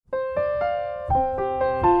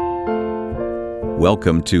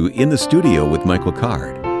Welcome to In the Studio with Michael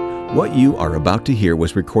Card. What you are about to hear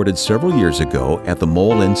was recorded several years ago at the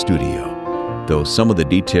Mole Inn Studio. Though some of the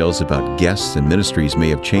details about guests and ministries may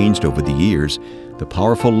have changed over the years, the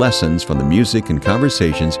powerful lessons from the music and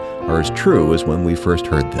conversations are as true as when we first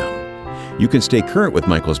heard them. You can stay current with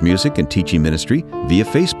Michael's music and teaching ministry via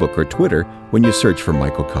Facebook or Twitter when you search for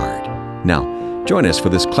Michael Card. Now, join us for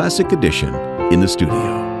this classic edition In the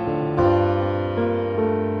Studio.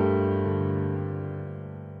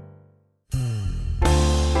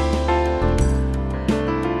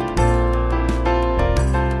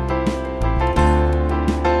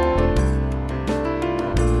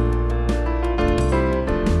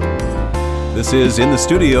 This is In the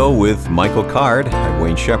Studio with Michael Card. I'm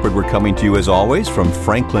Wayne Shepherd. We're coming to you, as always, from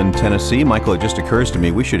Franklin, Tennessee. Michael, it just occurs to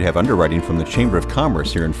me we should have underwriting from the Chamber of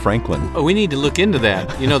Commerce here in Franklin. Oh, we need to look into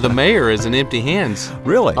that. You know, the mayor is in empty hands.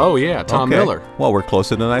 Really? Oh, yeah, Tom Miller. Well, we're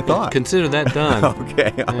closer than I thought. Consider that done.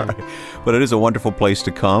 Okay, all right. But it is a wonderful place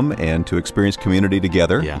to come and to experience community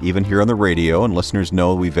together, even here on the radio, and listeners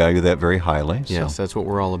know we value that very highly. Yes, that's what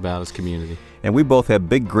we're all about, is community. And we both have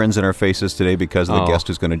big grins on our faces today because of the guest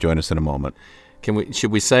who's going to join us in a moment.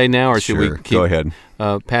 Should we say now, or should we keep? Go ahead.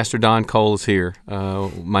 Pastor Don Cole is here,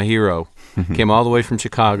 my hero. Came all the way from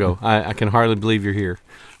Chicago. I can hardly believe you're here.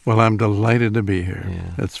 Well, I'm delighted to be here.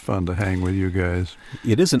 Yeah. It's fun to hang with you guys.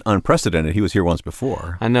 It isn't unprecedented. He was here once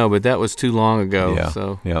before. I know, but that was too long ago. Yeah.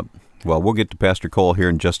 So. Yep. Well, we'll get to Pastor Cole here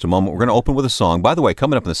in just a moment. We're going to open with a song. By the way,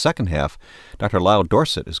 coming up in the second half, Dr. Lyle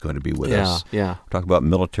Dorsett is going to be with us. Yeah. We'll talk about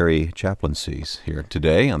military chaplaincies here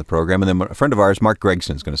today on the program. And then a friend of ours, Mark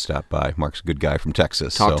Gregson, is going to stop by. Mark's a good guy from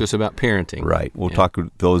Texas. Talk to us about parenting. Right. We'll talk with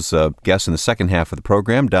those guests in the second half of the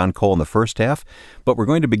program, Don Cole in the first half. But we're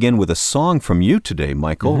going to begin with a song from you today,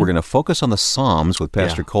 Michael. We're going to focus on the Psalms with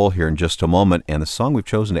Pastor Cole here in just a moment. And the song we've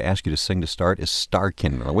chosen to ask you to sing to start is Star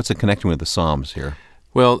Kindler. What's the connection with the Psalms here?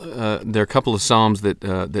 Well, there are a couple of psalms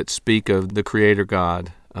that speak of the Creator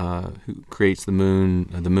God who creates the moon.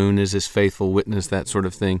 The moon is His faithful witness, that sort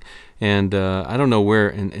of thing. And I don't know where,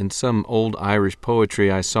 in some old Irish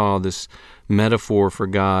poetry, I saw this metaphor for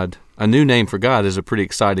God. A new name for God is a pretty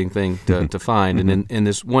exciting thing to find. And in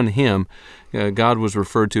this one hymn, God was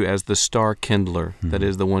referred to as the star kindler. That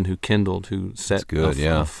is, the one who kindled, who set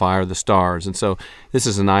afire the stars. And so this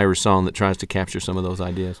is an Irish song that tries to capture some of those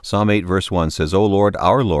ideas. Psalm 8, verse 1 says, O Lord,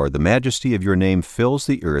 our Lord, the majesty of your name fills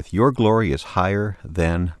the earth. Your glory is higher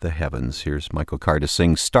than the heavens. Here's Michael Card to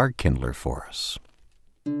sing Star Kindler for us.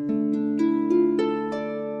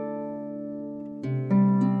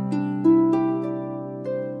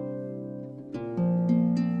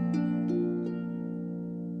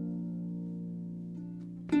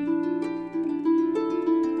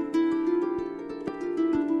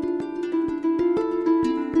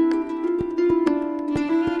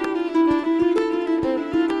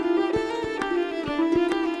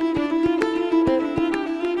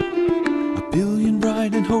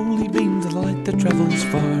 And holy beams of light that travels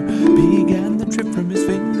far began the trip from His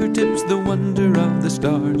fingertips, the wonder of the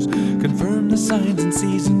stars. Confirm the signs and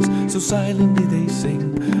seasons, so silently they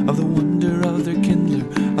sing of the wonder of their kindler,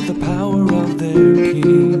 of the power of their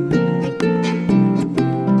King.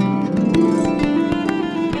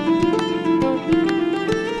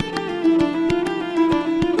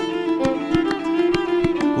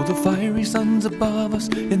 Fiery suns above us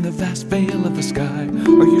in the vast veil of the sky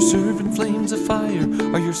are your servant flames of fire,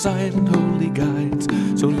 are your silent holy guides.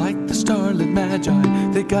 So like the starlit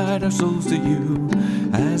magi, they guide our souls to you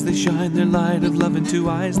as they shine their light of love into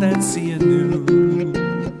eyes that see anew.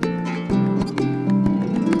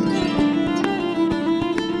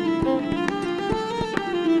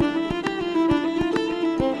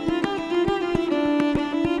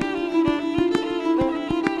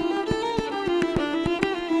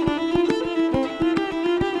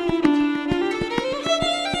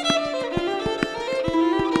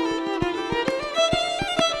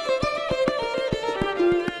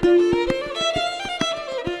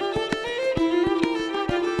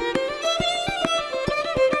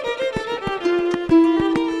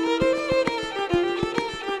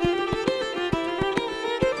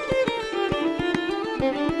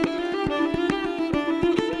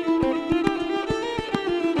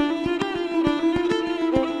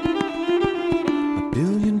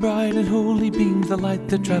 The light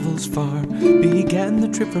that travels far began the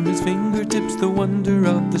trip from His fingertips, the wonder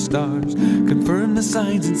of the stars. Confirm the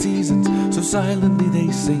signs and seasons, so silently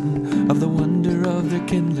they sing of the wonder of their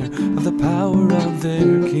kindler, of the power of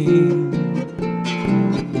their King.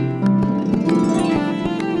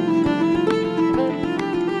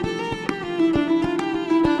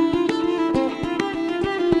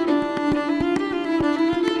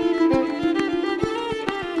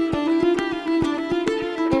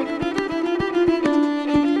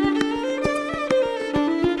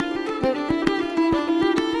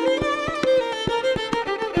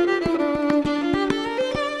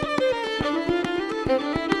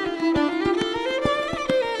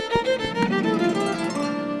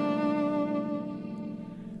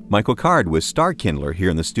 Michael Card with Star Kindler here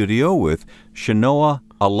in the studio with Shanoa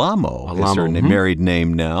Alamo. Is her married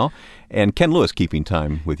name now. And Ken Lewis keeping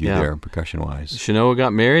time with you there, percussion-wise. Shanoa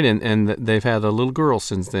got married, and they've had a little girl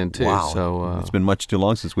since then, too. Wow. So, it's been much too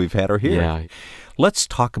long since we've had her here. Yeah. Let's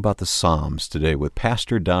talk about the Psalms today with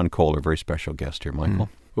Pastor Don Kohler, very special guest here, Michael.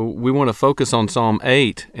 We want to focus on Psalm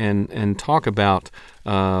 8 and talk about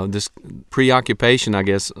this preoccupation, I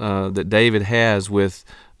guess, that David has with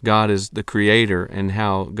God as the Creator and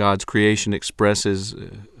how God's creation expresses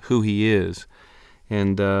who He is.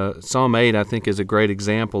 And Psalm 8, I think, is a great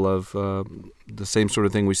example of the same sort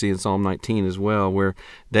of thing we see in Psalm 19 as well, where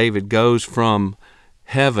David goes from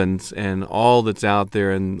heavens and all that's out there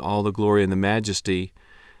and all the glory and the majesty,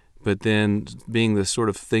 but then being the sort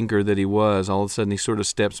of thinker that he was, all of a sudden he sort of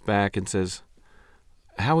steps back and says,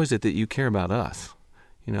 how is it that you care about us?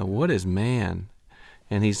 You know, what is man?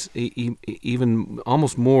 And he's even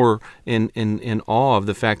almost more in awe of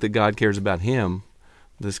the fact that God cares about him,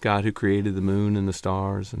 this God who created the moon and the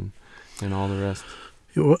stars and all the rest.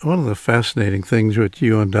 One of the fascinating things which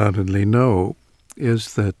you undoubtedly know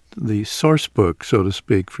is that the source book, so to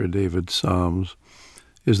speak, for David's Psalms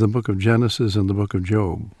is the book of Genesis and the book of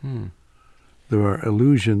Job. There are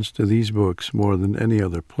allusions to these books more than any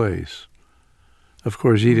other place. Of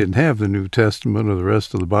course, he didn't have the New Testament or the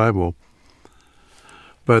rest of the Bible.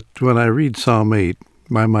 But when I read Psalm 8,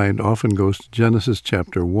 my mind often goes to Genesis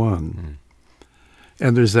chapter 1.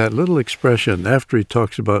 And there's that little expression after he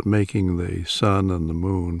talks about making the sun and the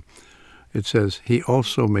moon. It says, he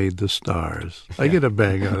also made the stars. I get a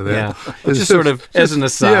bang out of that. Yeah. Just sort of as an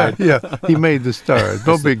aside. Yeah, he made the stars.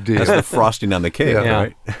 No big deal. That's the frosting on the cake,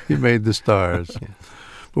 right? He made the stars.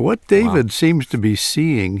 But what David seems to be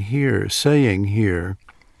saying here,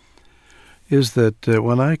 is that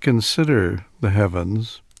when I consider the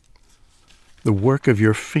heavens, the work of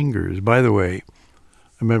your fingers, by the way,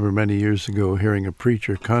 I remember many years ago hearing a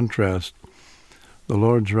preacher contrast the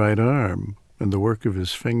Lord's right arm and the work of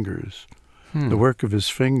his fingers. The work of his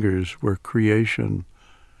fingers were creation,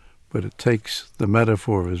 but it takes the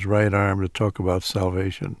metaphor of his right arm to talk about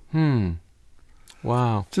salvation.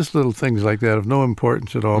 Wow. Just little things like that of no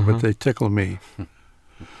importance at all, but they tickle me.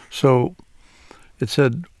 So it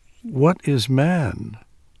said, what is man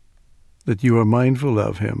that you are mindful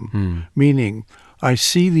of him? Meaning, I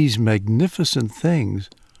see these magnificent things.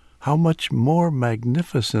 How much more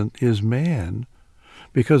magnificent is man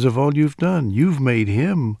because of all you've done? You've made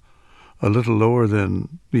him a little lower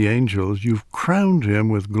than the angels. You've crowned him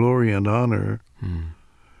with glory and honor.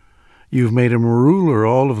 You've made him ruler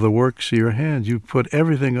all of the works of your hands. You've put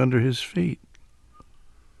everything under his feet.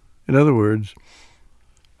 In other words,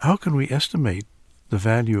 how can we estimate the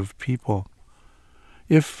value of people?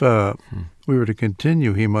 If we were to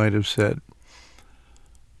continue, he might have said,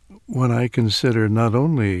 when I consider not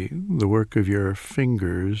only the work of your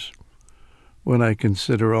fingers, when I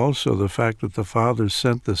consider also the fact that the Father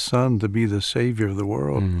sent the Son to be the Savior of the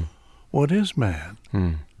world, what is man?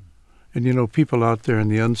 And you know, people out there in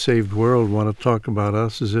the unsaved world want to talk about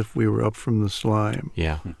us as if we were up from the slime.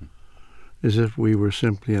 Yeah. As if we were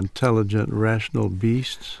simply intelligent, rational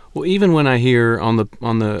beasts. Well, even when I hear on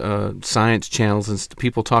the science channels and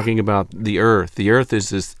people talking about the Earth is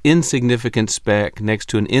this insignificant speck next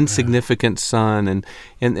to an insignificant sun, and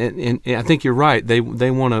I think you're right. They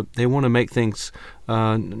want to make things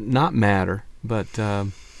not matter, but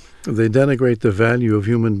they denigrate the value of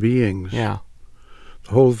human beings. Yeah.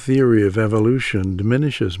 The whole theory of evolution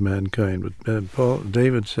diminishes mankind. But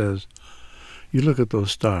David says, you look at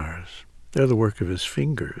those stars. They're the work of his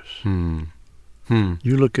fingers. You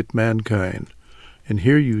look at mankind, and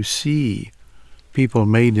here you see people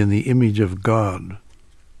made in the image of God.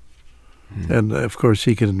 And, of course,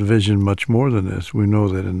 he can envision much more than this. We know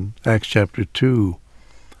that in Acts chapter 2,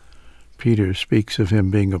 Peter speaks of him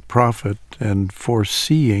being a prophet and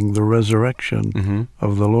foreseeing the resurrection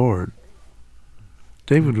of the Lord.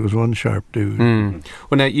 David was one sharp dude.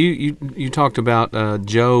 Well, now, you talked about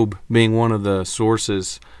Job being one of the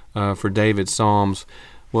sources for David's Psalms.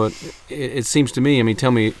 Well, it seems to me, I mean,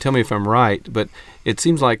 tell me if I'm right, but it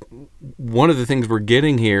seems like one of the things we're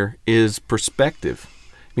getting here is perspective.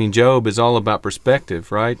 I mean, Job is all about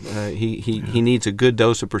perspective, right? He needs a good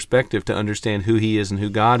dose of perspective to understand who he is and who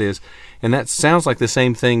God is, and that sounds like the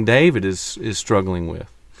same thing David is struggling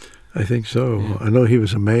with. I think so. I know he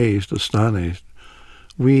was amazed, astonished.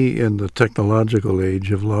 We, in the technological age,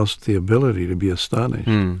 have lost the ability to be astonished.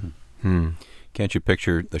 Can't you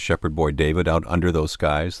picture the shepherd boy David out under those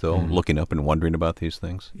skies, though, looking up and wondering about these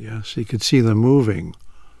things? Yes, he could see them moving.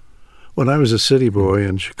 When I was a city boy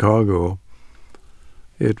in Chicago,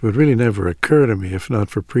 It would really never occur to me, if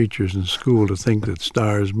not for preachers in school, to think that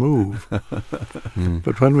stars move.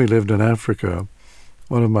 But when we lived in Africa,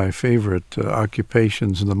 one of my favorite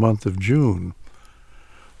occupations in the month of June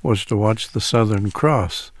was to watch the Southern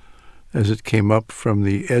Cross as it came up from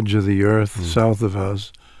the edge of the earth south of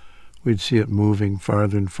us. We'd see it moving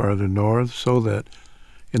farther and farther north, so that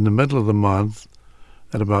in the middle of the month,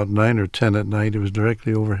 at about 9 or 10 at night, it was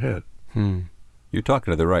directly overhead. You're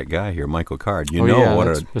talking to the right guy here, Michael Card. You Oh, know yeah, what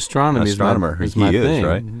that's an astronomy astronomer is he my is, thing.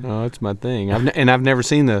 right? No, it's my thing. I've never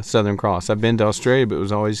seen the Southern Cross. I've been to Australia, but it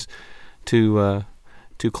was always too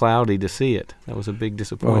cloudy to see it. That was a big Oh,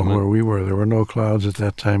 disappointment. where we were, there were no clouds at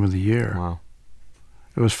that time of the year. Wow.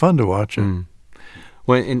 It was fun to watch it.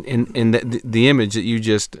 Well, in the image that you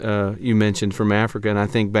just you mentioned from Africa, and I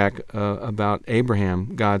think back about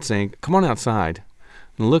Abraham, God saying, "Come on outside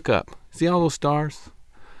and look up. See all those stars?"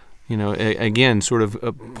 You know, again, sort of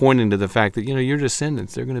pointing to the fact that, you know, your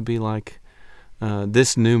descendants, they're going to be like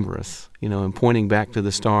this numerous, you know, and pointing back to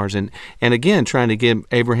the stars, and again trying to give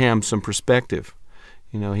Abraham some perspective.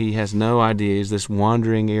 You know, he has no idea. He's this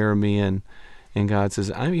wandering Aramean, and God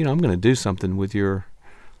says, I'm going to do something with your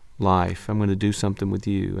life. I'm going to do something with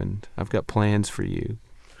you, and I've got plans for you.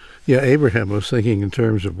 Yeah, Abraham was thinking in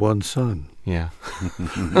terms of one son. Yeah.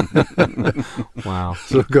 Wow.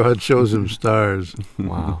 So God shows him stars,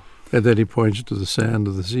 Wow. and then he points to the sand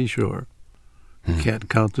of the seashore. You can't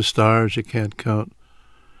count the stars, you can't count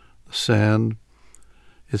the sand.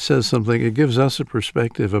 It says something, it gives us a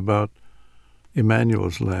perspective about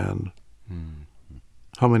Emmanuel's land.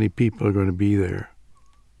 How many people are going to be there?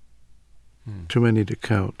 Too many to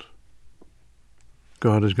count.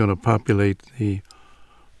 God is going to populate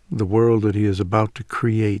the world that he is about to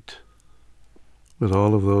create with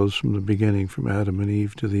all of those from the beginning, from Adam and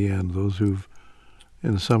Eve to the end, those who've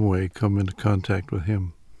in some way come into contact with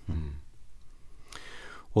him.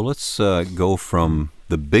 Well, let's go from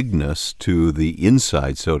the bigness to the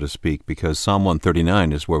inside, so to speak, because Psalm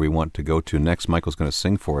 139 is where we want to go to next. Michael's going to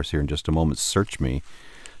sing for us here in just a moment, Search Me.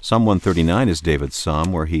 Psalm 139 is David's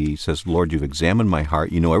psalm where he says, Lord, you've examined my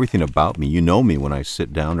heart. You know everything about me. You know me when I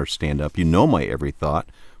sit down or stand up. You know my every thought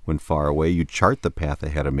when far away. You chart the path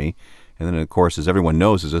ahead of me. And then, of course, as everyone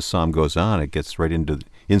knows, as this psalm goes on, it gets right into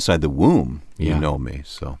inside the womb. You know me.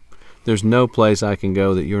 So There's no place I can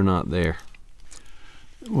go that you're not there.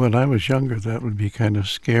 When I was younger, that would be kind of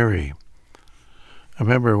scary. I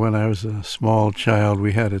remember when I was a small child,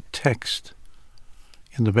 we had a text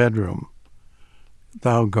in the bedroom.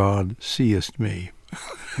 Thou, God, seest me.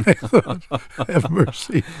 I thought, have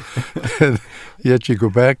mercy. And yet you go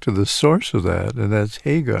back to the source of that, and that's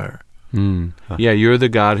Hagar. Yeah, you're the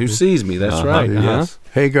God who sees me. That's right. Yes.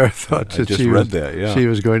 Hagar thought that just read that, yeah. she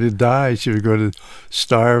was going to die. She was going to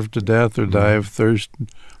starve to death or die of thirst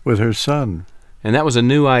with her son. And that was a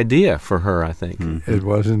new idea for her, I think. It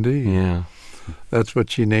was indeed. Yeah. That's what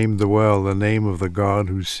she named the well, the name of the God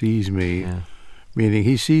who sees me. Yeah. Meaning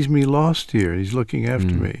he sees me lost here. He's looking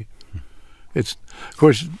after me. It's, of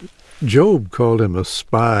course, Job called him a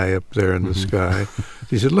spy up there in the sky.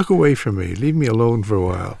 He said, look away from me. Leave me alone for a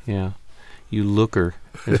while. Yeah. You looker.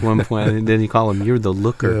 At one point, and then you call him, you're the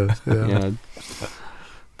looker. Yes, yeah.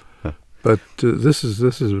 But this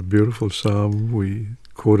is a beautiful psalm. We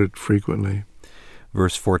quote it frequently.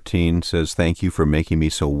 Verse 14 says, Thank you for making me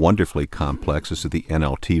so wonderfully complex. This is the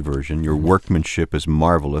NLT version. Your workmanship is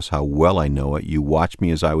marvelous. How well I know it. You watched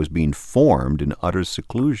me as I was being formed in utter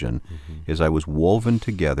seclusion, as I was woven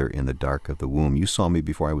together in the dark of the womb. You saw me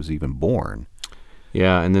before I was even born.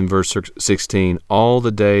 Yeah, and then verse 16, all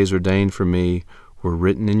the days ordained for me were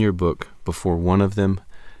written in your book before one of them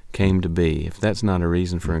came to be. If that's not a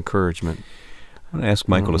reason for encouragement. I'm going to ask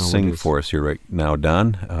Michael to sing for us here right now,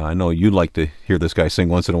 Don. I know you like to hear this guy sing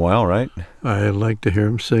once in a while, right? I'd like to hear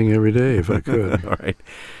him sing every day if I could. All right.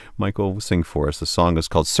 Michael, sing for us. The song is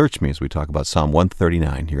called Search Me as we talk about Psalm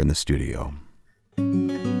 139 here in the studio.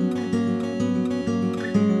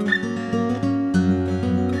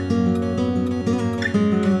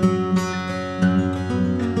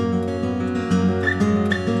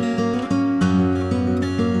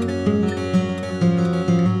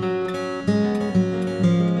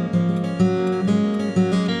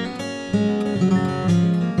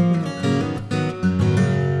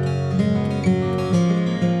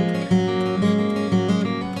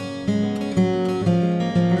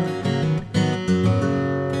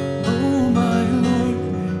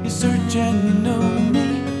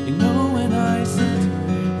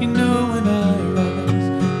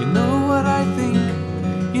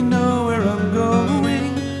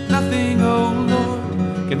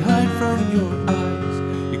 Your eyes,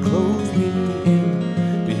 you clothe me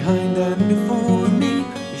in behind and before me.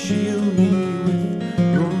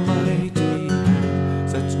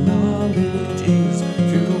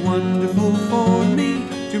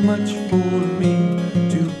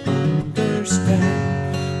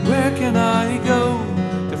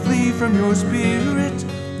 your spirit,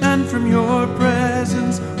 and from your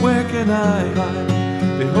presence, where can I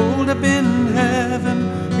hide? Behold, up in heaven,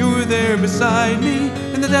 you're there beside me.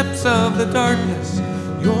 In the depths of the darkness,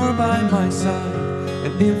 you're by my side.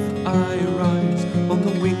 And if I rise on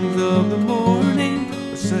the wings of the morning,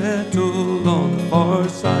 or settle on the far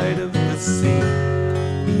side of the sea,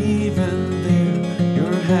 even there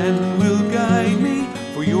your hand will guide me,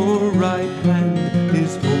 for your right hand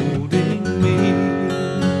is holding me.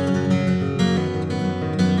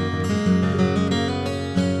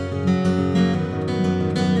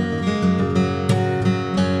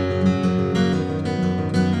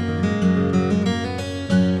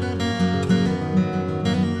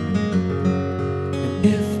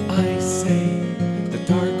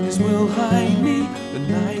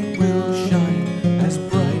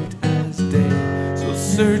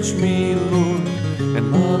 Search me, Lord,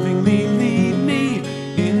 and lovingly lead me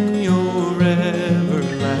in your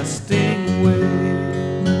everlasting way.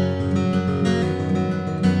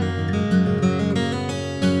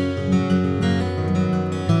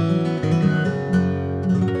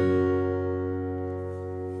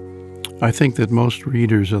 I think that most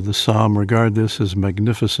readers of the psalm regard this as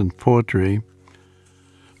magnificent poetry,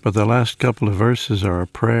 but the last couple of verses are a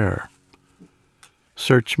prayer.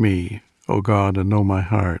 Search me, O God, and know my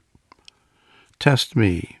heart. Test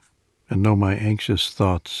me, and know my anxious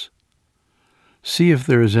thoughts. See if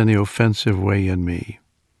there is any offensive way in me,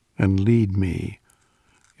 and lead me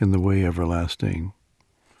in the way everlasting.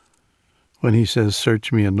 When he says,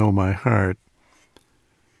 search me and know my heart,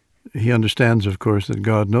 he understands, of course, that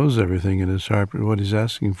God knows everything in his heart, but what he's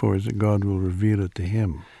asking for is that God will reveal it to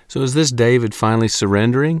him. So is this David finally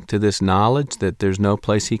surrendering to this knowledge that there's no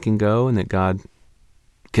place he can go and that God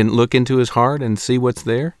can look into his heart and see what's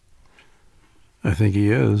there? I think he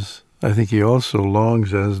is. I think he also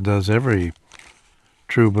longs, as does every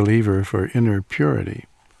true believer, for inner purity.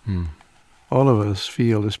 All of us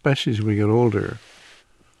feel, especially as we get older,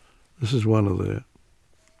 this is one of the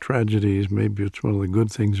tragedies, maybe it's one of the good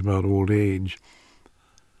things about old age,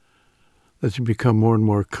 that you become more and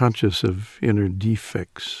more conscious of inner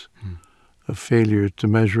defects, of failure to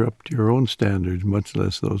measure up to your own standards, much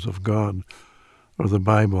less those of God or the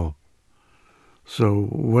Bible. So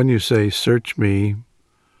when you say, search me,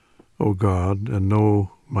 O God, and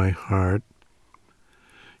know my heart,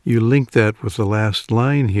 you link that with the last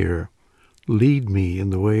line here, lead me in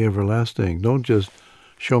the way everlasting. Don't just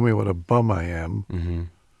show me what a bum I am.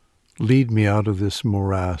 Lead me out of this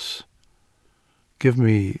morass. Give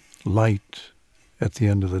me light at the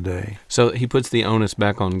end of the day. So he puts the onus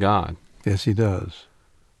back on God. Yes, he does.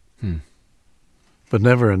 But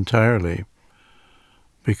never entirely,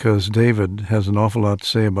 because David has an awful lot to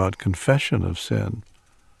say about confession of sin.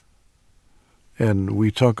 And we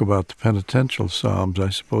talk about the penitential psalms. I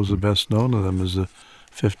suppose the best known of them is the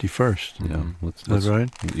 51st. Yeah, Is that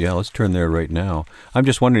right? Yeah, let's turn there right now. I'm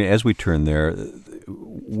just wondering, as we turn there,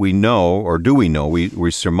 we know, or do we know,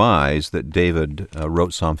 we surmise that David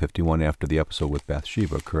wrote Psalm 51 after the episode with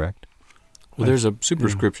Bathsheba, correct? Well, there's a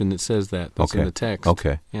superscription that says that. That's in the text.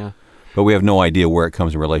 Okay. Yeah. But we have no idea where it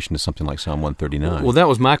comes in relation to something like Psalm 139. Well, that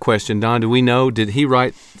was my question, Don. Do we know, did he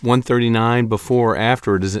write 139 before or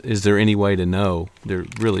after? Is there any way to know? There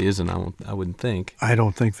really isn't, I wouldn't think. I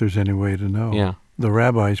don't think there's any way to know. Yeah. The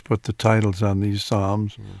rabbis put the titles on these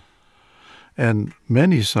psalms, and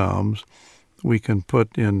many psalms we can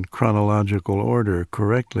put in chronological order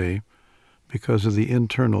correctly because of the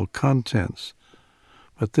internal contents.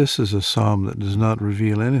 But this is a psalm that does not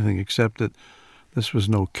reveal anything except that this was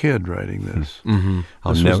no kid writing this.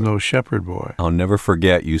 This was no shepherd boy. I'll never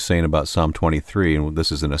forget you saying about Psalm 23, and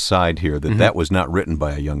this is an aside here, that was not written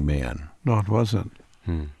by a young man. No, it wasn't.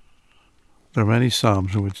 There are many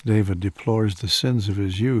psalms in which David deplores the sins of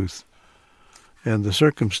his youth, and the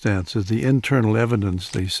circumstances, the internal evidence,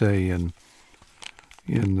 they say in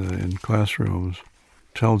classrooms,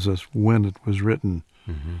 tells us when it was written,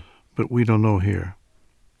 but we don't know here.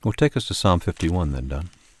 Well, take us to Psalm 51 then, Don.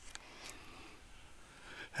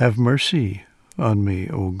 Have mercy on me,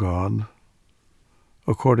 O God,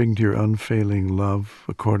 according to your unfailing love,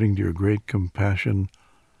 according to your great compassion.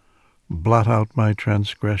 Blot out my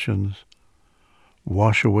transgressions,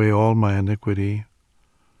 wash away all my iniquity,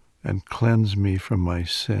 and cleanse me from my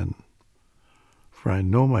sin. For I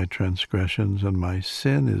know my transgressions, and my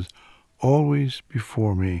sin is always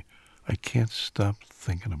before me. I can't stop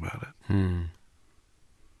thinking about it. And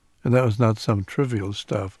that was not some trivial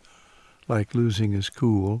stuff like losing his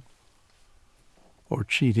cool or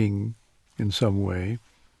cheating in some way.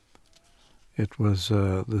 It was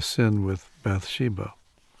the sin with Bathsheba.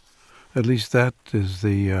 At least that is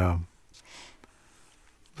the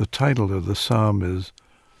the title of the psalm is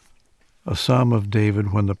A Psalm of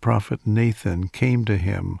David when the prophet Nathan came to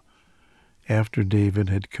him after David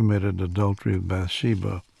had committed adultery with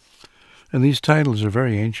Bathsheba. And these titles are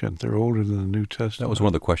very ancient. They're older than the New Testament. That was one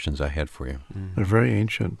of the questions I had for you. They're very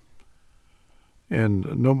ancient.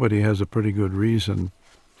 And nobody has a pretty good reason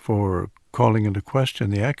for calling into question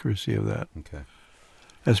the accuracy of that, Okay.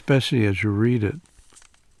 especially as you read it.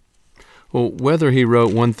 Well, whether he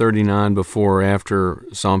wrote 139 before or after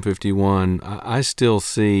Psalm 51, I still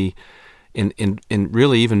see, and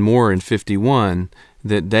really even more in 51,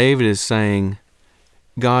 that David is saying,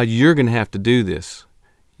 God, you're going to have to do this.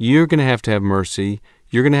 You're going to have mercy.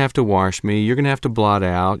 You're going to have to wash me. You're going to have to blot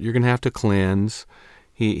out. You're going to have to cleanse.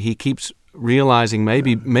 He keeps realizing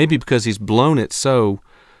maybe because he's blown it so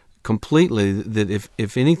completely that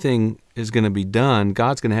if anything is going to be done,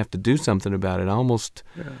 God's going to have to do something about it. Almost,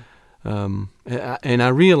 and I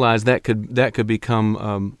realize that could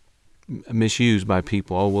become misused by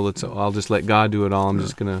people. Oh well, I'll just let God do it all. I'm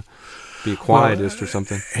just going to be a quietist or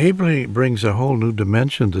something. He brings a whole new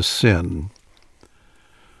dimension to sin,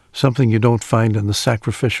 something you don't find in the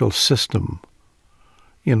sacrificial system,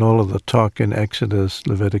 in all of the talk in Exodus,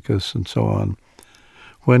 Leviticus, and so on,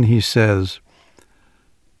 when he says,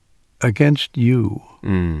 against you,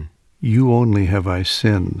 you only have I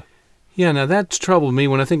sinned. Yeah, now that's troubled me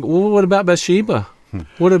when I think, well, what about Bathsheba?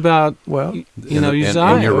 What about, Uzziah?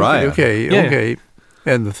 And Uriah. Okay.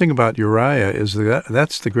 And the thing about Uriah is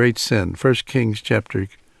that's the great sin. 1 Kings chapter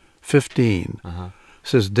 15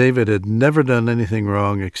 says David had never done anything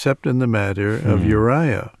wrong except in the matter of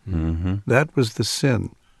Uriah. Mm-hmm. That was the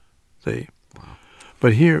sin. See? Wow.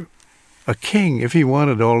 But here, a king, if he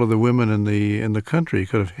wanted all of the women in the country,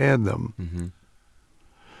 could have had them. Mm-hmm.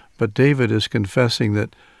 But David is confessing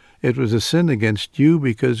that it was a sin against you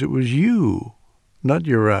because it was you, not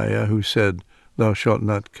Uriah, who said, thou shalt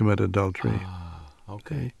not commit adultery.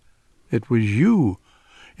 Okay. It was you,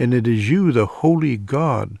 and it is you, the holy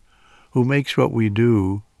God, who makes what we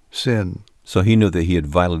do sin. So he knew that he had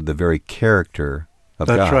violated the very character of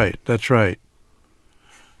God. That's right.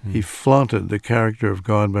 He flaunted the character of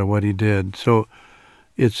God by what he did. So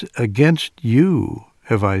it's against you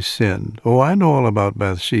have I sinned. Oh, I know all about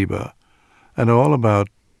Bathsheba. I know all about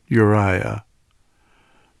Uriah.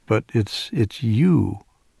 But it's you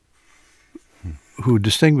who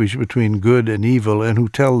distinguish between good and evil and who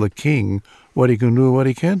tell the king what he can do and what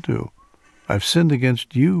he can't do. I've sinned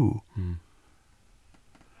against you.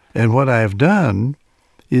 And what I have done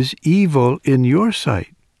is evil in your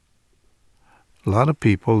sight. A lot of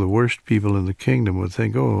people, the worst people in the kingdom, would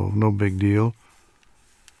think, oh, no big deal.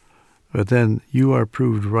 But then you are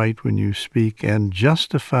proved right when you speak and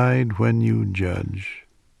justified when you judge.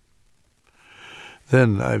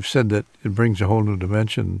 Then I've said that it brings a whole new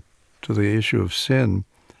dimension to the issue of sin.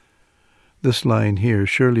 This line here,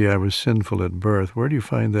 surely I was sinful at birth. Where do you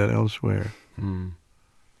find that elsewhere?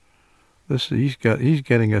 He's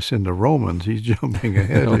getting us into Romans. He's jumping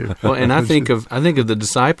ahead here. Well, and I think of the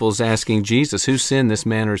disciples asking Jesus, who sinned, this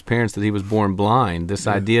man or his parents, that he was born blind? This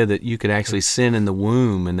idea that you could actually sin in the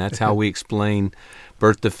womb, and that's how we explain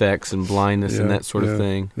birth defects and blindness and that sort of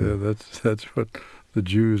thing. Yeah, that's what the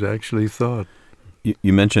Jews actually thought.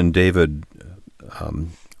 You mentioned David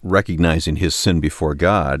recognizing his sin before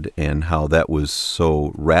God and how that was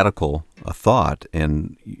so radical a thought.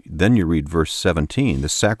 And then you read verse 17, the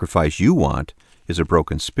sacrifice you want is a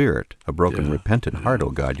broken spirit, a broken, repentant heart, O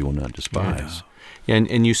God, you will not despise. Yeah.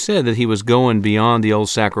 And you said that he was going beyond the old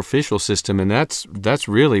sacrificial system, and that's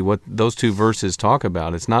really what those two verses talk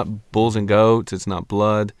about. It's not bulls and goats, it's not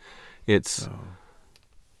blood, it's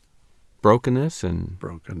brokenness and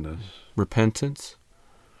repentance.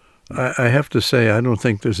 I have to say, I don't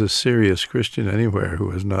think there's a serious Christian anywhere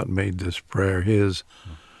who has not made this prayer his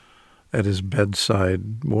at his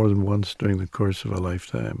bedside more than once during the course of a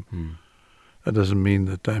lifetime. That doesn't mean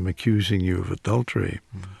that I'm accusing you of adultery.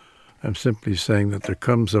 I'm simply saying that there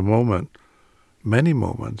comes a moment, many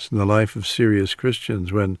moments in the life of serious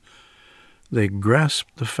Christians when they grasp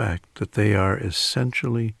the fact that they are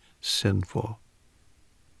essentially sinful.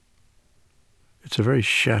 It's a very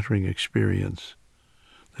shattering experience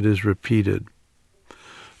that is repeated.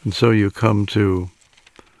 And so you come to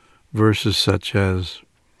verses such as,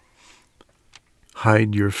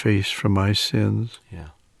 hide your face from my sins.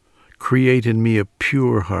 Create in me a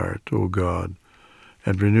pure heart, O God,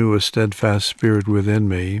 and renew a steadfast spirit within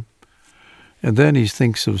me. And then he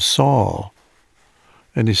thinks of Saul,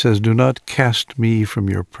 and he says, do not cast me from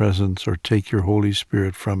your presence or take your Holy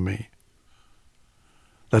Spirit from me.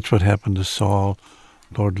 That's what happened to Saul.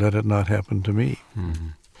 Lord, let it not happen to me.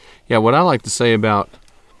 Yeah, what I like to say about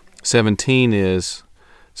 17 is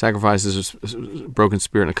sacrifices a broken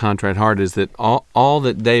spirit and a contrite heart, is that all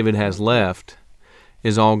that David has left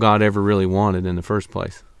is all God ever really wanted in the first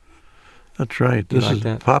place. That's right. This is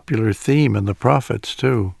a popular theme in the prophets,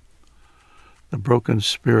 too. The broken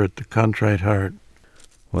spirit, the contrite heart.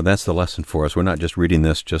 Well, that's the lesson for us. We're not just reading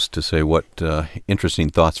this just to say what interesting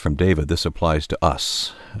thoughts from David. This applies to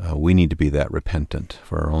us. We need to be that repentant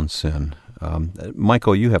for our own sin.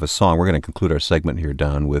 Michael, you have a song. We're going to conclude our segment here,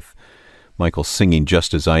 Don, with Michael singing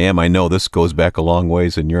Just As I Am. I know this goes back a long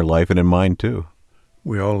ways in your life and in mine, too.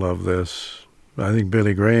 We all love this. I think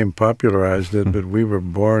Billy Graham popularized it, but we were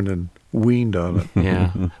born and weaned on it.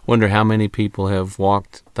 Yeah. Wonder how many people have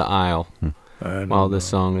walked the aisle while this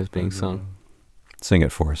song is being sung. Sing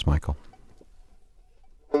it for us, Michael.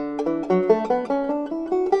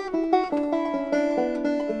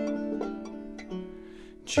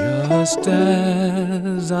 Just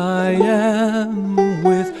as I am,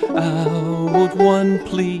 without one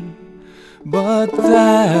plea, but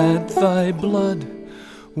that thy blood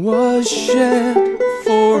was shed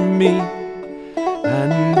for me,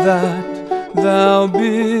 and that thou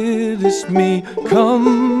biddest me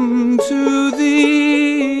come to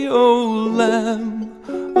thee, O Lamb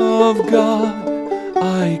of God.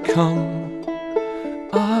 I come,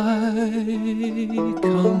 I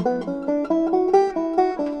come.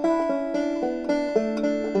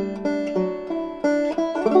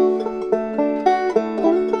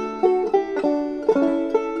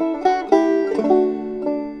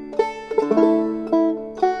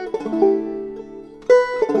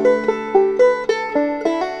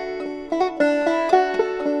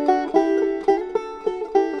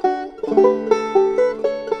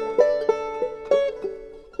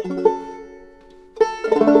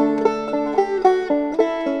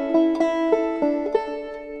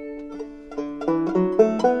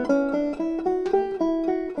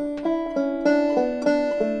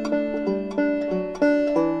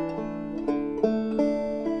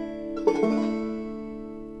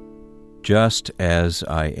 Just As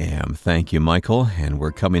I Am. Thank you, Michael. And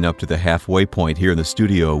we're coming up to the halfway point here in the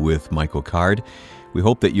studio with Michael Card. We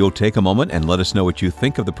hope that you'll take a moment and let us know what you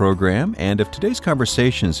think of the program. And if today's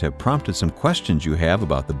conversations have prompted some questions you have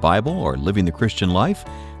about the Bible or living the Christian life,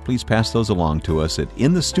 please pass those along to us at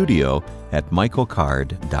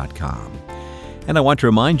inthestudio@michaelcard.com. And I want to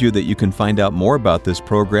remind you that you can find out more about this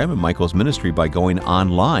program and Michael's ministry by going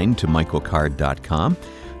online to michaelcard.com.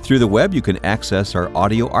 Through the web, you can access our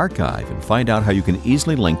audio archive and find out how you can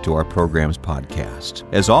easily link to our program's podcast.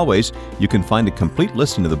 As always, you can find a complete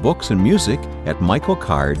listing of the books and music at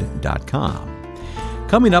michaelcard.com.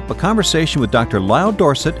 Coming up, a conversation with Dr. Lyle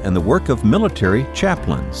Dorsett and the work of military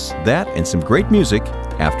chaplains. That and some great music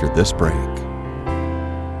after this break.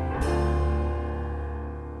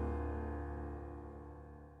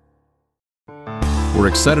 We're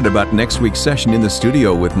excited about next week's session in the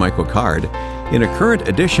studio with Michael Card. In a current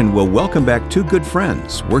edition, we'll welcome back two good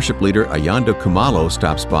friends. Worship leader Ayanda Kumalo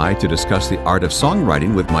stops by to discuss the art of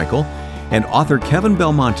songwriting with Michael, and author Kevin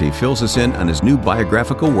Belmonte fills us in on his new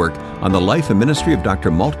biographical work on the life and ministry of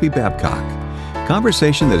Dr. Maltby Babcock.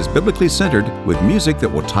 Conversation that is biblically centered with music that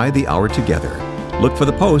will tie the hour together. Look for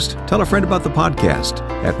the post, tell a friend about the podcast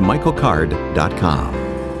at michaelcard.com.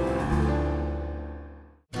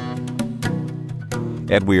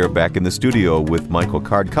 And we are back in the studio with Michael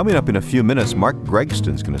Card. Coming up in a few minutes, Mark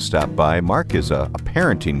Gregston's going to stop by. Mark is a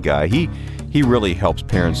parenting guy. He really helps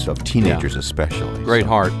parents of teenagers especially. Great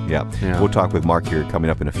heart. Yeah. We'll talk with Mark here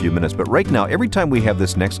coming up in a few minutes. But right now, every time we have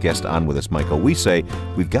this next guest on with us, Michael, we say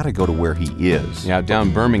we've got to go to where he is. Yeah, down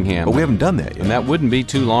in Birmingham. But we haven't done that yet. And that wouldn't be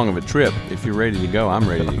too long of a trip. If you're ready to go, I'm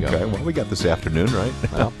ready to go. Okay, well, we got this afternoon, right?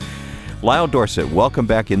 Well, Lyle Dorsett, welcome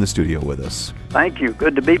back in the studio with us. Thank you.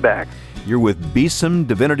 Good to be back. You're with Beeson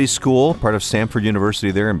Divinity School, part of Samford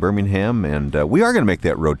University there in Birmingham, and we are going to make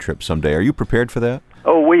that road trip someday. Are you prepared for that?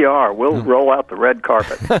 Oh, we are. We'll roll out the red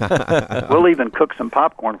carpet. We'll even cook some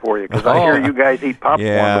popcorn for you, because I hear you guys eat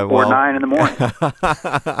popcorn before 9 in the morning.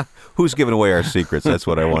 Who's giving away our secrets? That's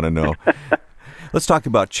what I want to know. Let's talk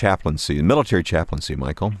about chaplaincy, military chaplaincy,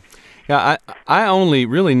 Michael. Yeah, I only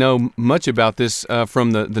really know much about this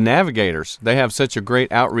from the Navigators. They have such a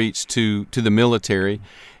great outreach to the military.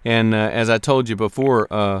 And as I told you before,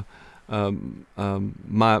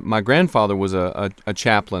 my grandfather was a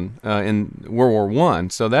chaplain in World War I,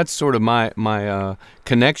 so that's sort of my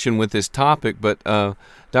connection with this topic. But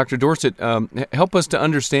Dr. Dorsett, help us to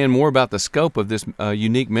understand more about the scope of this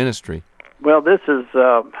unique ministry. Well, this is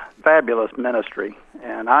a fabulous ministry,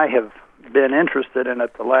 and I have been interested in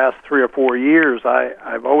it the last 3 or 4 years.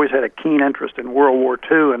 I've always had a keen interest in World War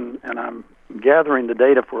II, and I'm gathering the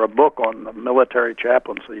data for a book on the military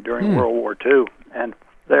chaplaincy during World War II. And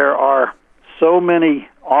There are so many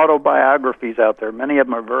autobiographies out there. Many of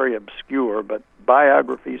them are very obscure, but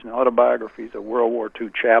biographies and autobiographies of World War II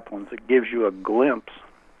chaplains. It gives you a glimpse.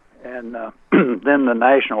 And then the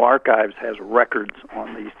National Archives has records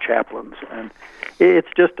on these chaplains, and it's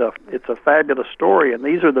a fabulous story. And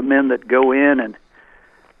these are the men that go in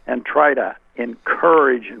and try to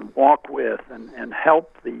encourage and walk with and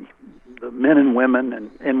help the men and women.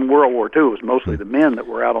 And in World War II, it was mostly the men that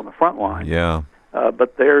were out on the front line. Yeah.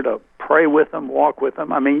 But they're to pray with them, walk with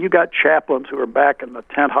them. I mean, you got chaplains who are back in the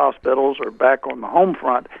tent hospitals or back on the home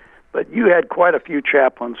front, but you had quite a few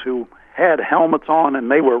chaplains who had helmets on,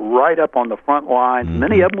 and they were right up on the front line. Mm-hmm.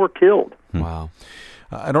 Many of them were killed. Wow.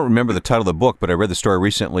 I don't remember the title of the book, but I read the story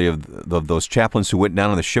recently of those chaplains who went down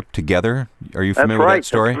on the ship together. Are you familiar with that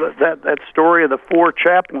story? That story of the 4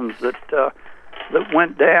 chaplains that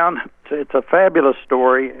went down. It's a fabulous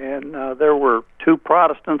story, and there were 2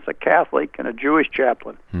 Protestants, a Catholic, and a Jewish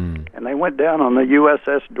chaplain. And they went down on the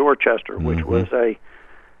USS Dorchester, which was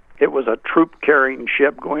a troop-carrying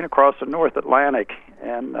ship going across the North Atlantic.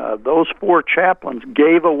 And those 4 chaplains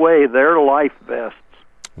gave away their life vests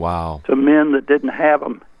to men that didn't have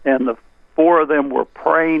them. And the 4 of them were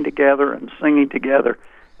praying together and singing together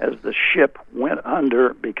as the ship went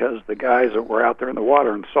under, because the guys that were out there in the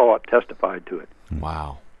water and saw it testified to it.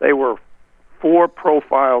 Wow. They were 4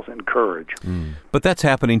 profiles in courage. But that's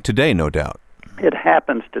happening today, no doubt. It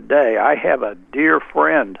happens today. I have a dear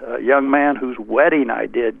friend, a young man whose wedding I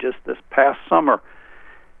did just this past summer,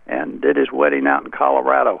 and did his wedding out in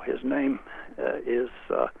Colorado. His name is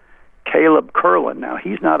Caleb Curlin. Now,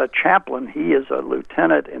 he's not a chaplain. He is a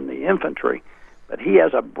lieutenant in the infantry, but he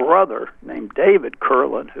has a brother named David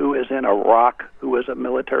Curlin who is in Iraq, who is a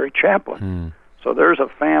military chaplain. So there's a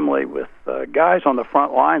family with guys on the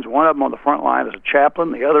front lines. One of them on the front line is a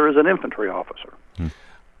chaplain. The other is an infantry officer.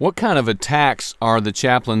 What kind of attacks are the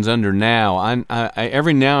chaplains under now? I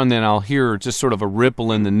every now and then I'll hear just sort of a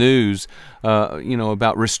ripple in the news,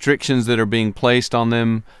 about restrictions that are being placed on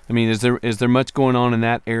them. I mean, is there much going on in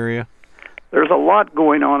that area? There's a lot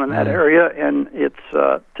going on in that area, and it's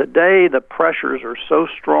today the pressures are so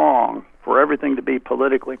strong for everything to be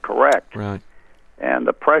politically correct. Right. And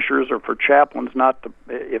the pressures are for chaplains not to,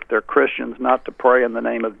 if they're Christians, not to pray in the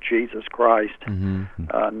name of Jesus Christ,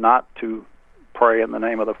 not to pray in the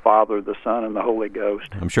name of the Father, the Son, and the Holy Ghost.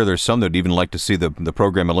 I'm sure there's some that would even like to see the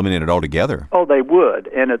program eliminated altogether. Oh, they would,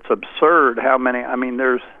 and it's absurd how many,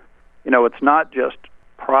 there's, it's not just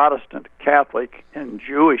Protestant, Catholic, and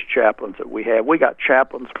Jewish chaplains that we have. We got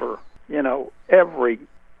chaplains for, every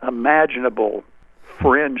imaginable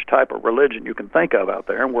fringe type of religion you can think of out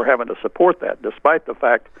there, and we're having to support that, despite the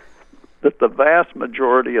fact that the vast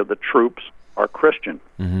majority of the troops are Christian.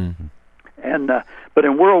 And but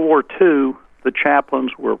in World War II, the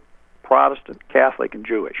chaplains were Protestant, Catholic, and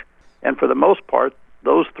Jewish. And for the most part,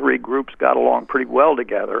 those 3 groups got along pretty well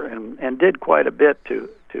together and did quite a bit to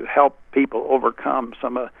help people overcome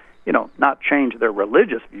some not change their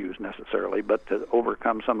religious views necessarily, but to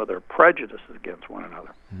overcome some of their prejudices against one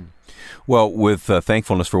another. Well, with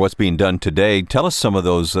thankfulness for what's being done today, tell us some of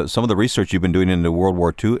the research you've been doing in the World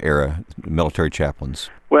War II era military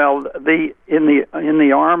chaplains. Well, in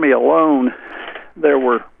the Army alone, there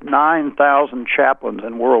were 9,000 chaplains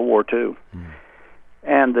in World War II.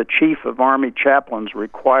 And the Chief of Army Chaplains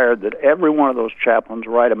required that every one of those chaplains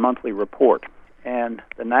write a monthly report. And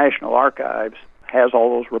the National Archives has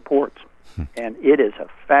all those reports. And it is a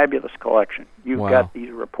fabulous collection. You've got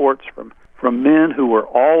these reports from men who were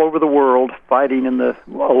all over the world fighting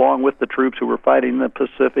along with the troops who were fighting in the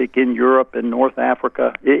Pacific, in Europe, in North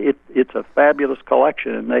Africa. It's a fabulous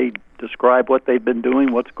collection, and they describe what they've been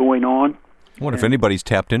doing, what's going on. I wonder if anybody's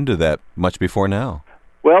tapped into that much before now.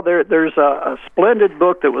 Well, there's a splendid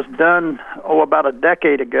book that was done, about a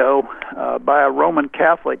decade ago by a Roman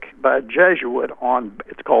Catholic, by a Jesuit,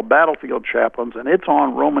 it's called Battlefield Chaplains, and it's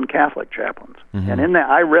on Roman Catholic chaplains. And in that,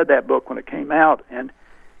 I read that book when it came out, and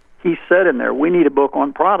he said in there, we need a book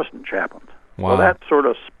on Protestant chaplains. Well, that sort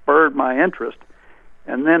of spurred my interest.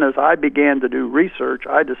 And then as I began to do research,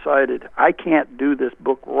 I decided I can't do this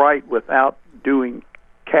book right without doing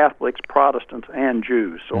Catholics, Protestants, and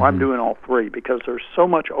Jews. So I'm doing all 3 because there's so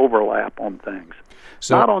much overlap on things.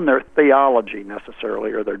 Not on their theology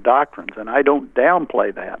necessarily or their doctrines, and I don't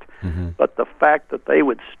downplay that, but the fact that they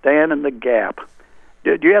would stand in the gap.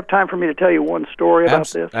 Do you have time for me to tell you one story about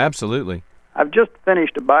this? Absolutely. I've just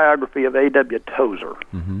finished a biography of A.W. Tozer.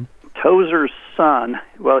 Tozer's son,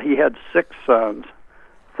 he had 6 sons.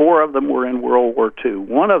 4 of them were in World War II.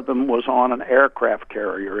 One of them was on an aircraft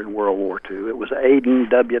carrier in World War II. It was Aidan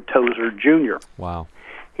W. Tozer, Jr. Wow.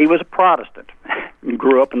 He was a Protestant and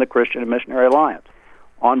grew up in the Christian and Missionary Alliance.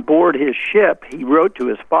 on board his ship, he wrote to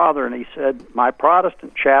his father and he said, "My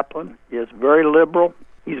Protestant chaplain is very liberal.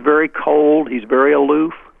 He's very cold. He's very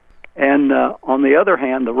aloof. And on the other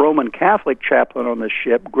hand, the Roman Catholic chaplain on the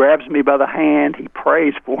ship grabs me by the hand. He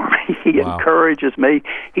prays for me. He encourages me.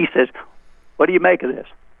 He says, 'What do you make of this?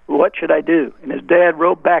 What should I do?' And his dad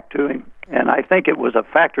wrote back to him, and I think it was a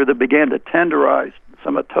factor that began to tenderize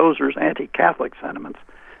some of Tozer's anti-Catholic sentiments.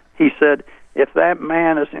 He said, 'If that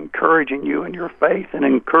man is encouraging you in your faith and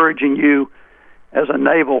encouraging you as a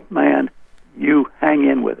naval man, you hang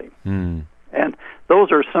in with him.'" Mm. And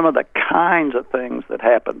those are some of the kinds of things that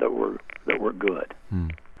happened that were good.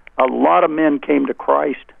 Mm. A lot of men came to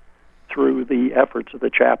Christ through the efforts of the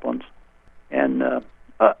chaplains, and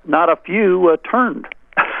not a few turned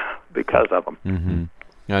because of them.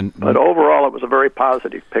 Mm-hmm. But overall, it was a very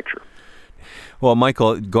positive picture. Well,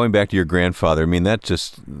 Michael, going back to your grandfather, I mean,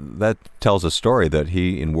 that tells a story that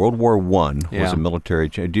he, in World War I, was a military...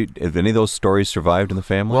 Have any of those stories survived in the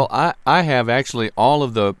family? Well, I have actually all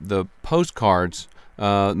of the postcards.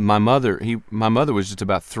 My mother was just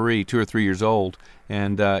about 2 or 3 years old,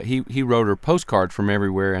 and he wrote her postcards from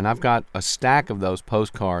everywhere, and I've got a stack of those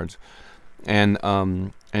postcards.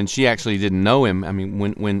 And she actually didn't know him. I mean,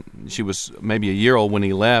 when she was maybe a year old when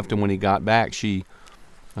he left, and when he got back, she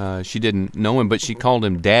didn't know him, but she called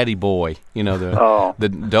him Daddy Boy. You know, the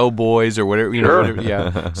Doughboys or whatever. You know, whatever,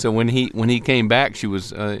 yeah. So when he came back, she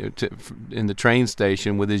was in the train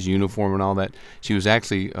station with his uniform and all that. She was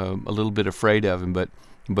actually a little bit afraid of him,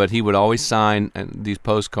 but he would always sign these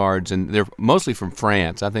postcards, and they're mostly from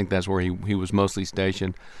France. I think that's where he was mostly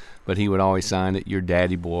stationed. But he would always sign it, "Your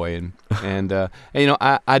Daddy Boy," and you know,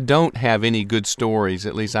 I don't have any good stories.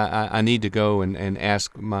 At least I need to go and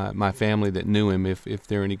ask my family that knew him if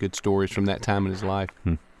there are any good stories from that time in his life.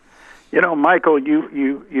 You know, Michael,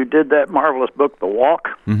 you did that marvelous book, The Walk.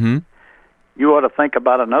 Mm-hmm. You ought to think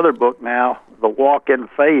about another book now, The Walk in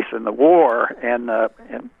Faith in the War, and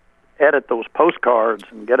edit those postcards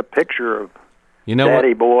and get a picture of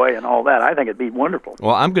Daddy Boy and all that. I think it'd be wonderful.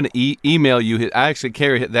 Well, I'm going to email you. I actually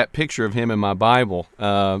carry that picture of him in my Bible,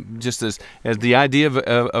 just as the idea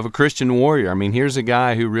of a Christian warrior. I mean, here's a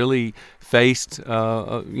guy who really faced,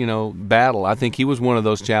 battle. I think he was one of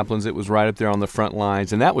those chaplains that was right up there on the front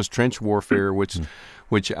lines, and that was trench warfare, which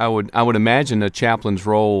I would imagine a chaplain's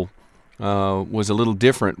role was a little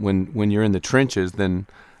different when you're in the trenches than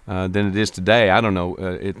it is today. I don't know.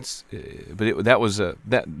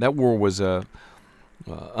 That war was a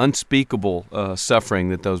unspeakable suffering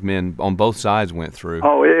that those men on both sides went through.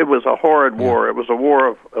 Oh, it was a horrid war. It was a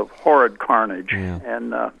war of horrid carnage. Yeah.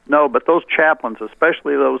 And but those chaplains,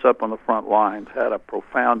 especially those up on the front lines, had a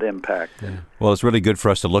profound impact. Yeah. Well, it's really good for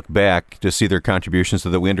us to look back to see their contributions so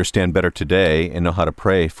that we understand better today and know how to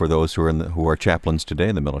pray for those who are chaplains today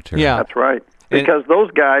in the military. Yeah, that's right. Because those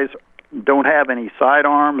guys don't have any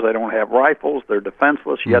sidearms. They don't have rifles. They're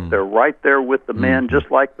defenseless. Yet they're right there with the men,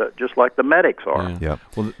 just like the medics are. Yeah. Yep.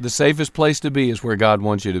 Well, the safest place to be is where God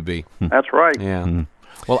wants you to be. That's right. Yeah. Mm-hmm.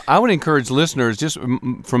 Well, I would encourage listeners, just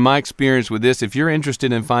from my experience with this, if you're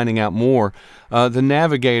interested in finding out more, the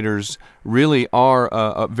Navigators really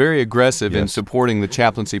are very aggressive in supporting the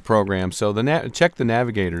chaplaincy program. So check the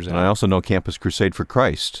Navigators out. And I also know Campus Crusade for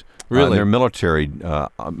Christ. Really? Their military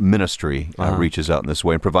ministry reaches out in this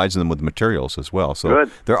way and provides them with materials as well. So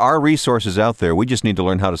there are resources out there. We just need to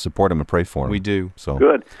learn how to support them and pray for them. We do. So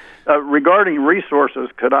good. Regarding resources,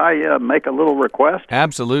 could I make a little request?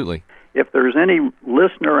 Absolutely. If there's any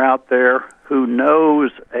listener out there who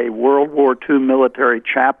knows a World War II military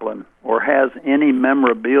chaplain or has any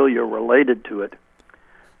memorabilia related to it,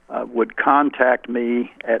 would contact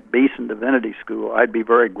me at Beeson Divinity School, I'd be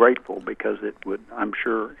very grateful because it would, I'm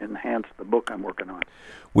sure, enhance the book I'm working on.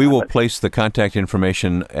 We will place the contact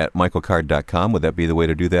information at michaelcard.com. Would that be the way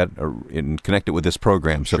to do that and connect it with this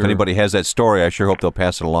program? So if anybody has that story, I sure hope they'll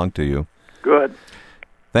pass it along to you. Good.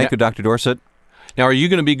 Thank you, Dr. Dorsett. Now, are you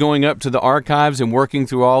going to be going up to the archives and working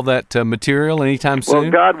through all that material anytime soon?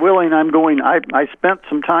 Well, God willing, I'm going. I spent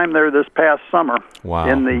some time there this past summer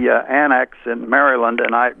in the annex in Maryland,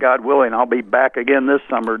 and God willing, I'll be back again this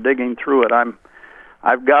summer digging through it.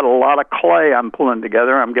 I've got a lot of clay I'm pulling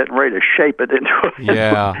together. I'm getting ready to shape it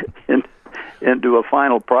into a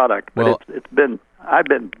final product. But I've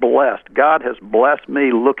been blessed. God has blessed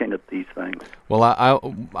me looking at these things. Well,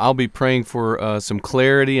 I'll be praying for some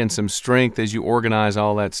clarity and some strength as you organize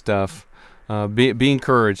all that stuff. Be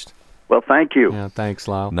encouraged. Well, thank you. Yeah, thanks,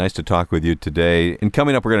 Lyle. Nice to talk with you today. And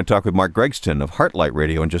coming up, we're going to talk with Mark Gregston of Heartlight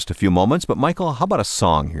Radio in just a few moments. But, Michael, how about a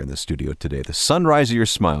song here in the studio today? The Sunrise of Your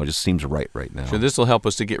Smile just seems right now. Sure, this will help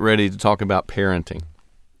us to get ready to talk about parenting.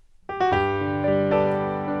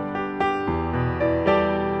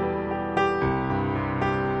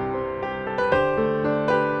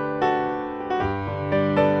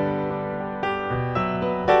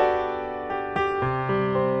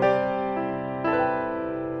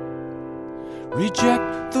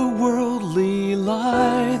 Reject the worldly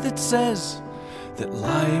lie that says that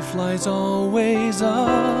life lies always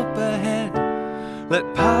up ahead.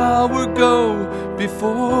 Let power go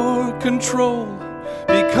before control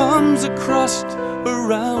becomes a crust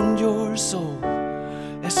around your soul.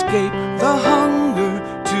 Escape the hunger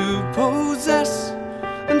to possess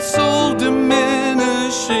and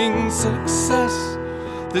soul-diminishing success.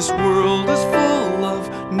 This world is full of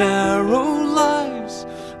narrow lives.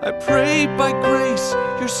 I pray by grace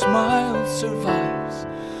your smile survives.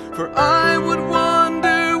 For I would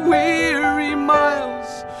wander weary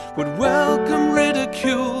miles, would welcome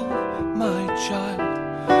ridicule, my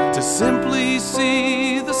child, to simply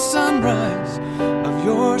see the sunrise of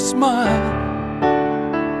your smile.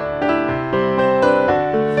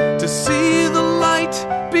 To see the light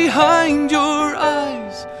behind your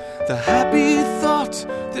eyes, the happy thought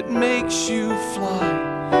that makes you fly.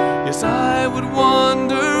 Yes, I would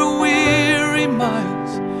wander weary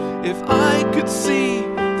miles if I could see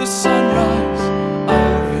the sunrise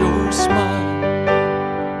of your smile.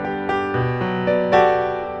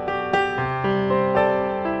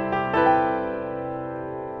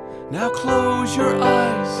 Now close your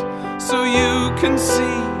eyes so you can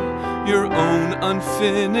see your own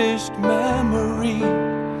unfinished memory.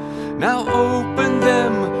 Now open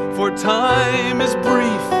them, for time is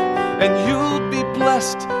brief, and you'll be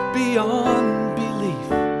blessed beyond belief.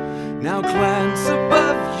 Now glance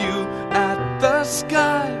above you at the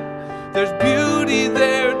sky. There's beauty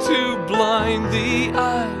there to blind the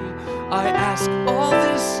eye. I ask all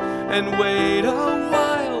this and wait a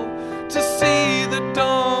while to see the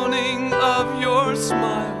dawning of your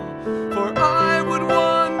smile. For I would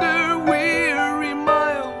wander weary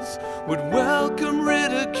miles, would welcome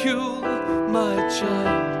ridicule, my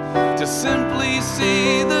child, to simply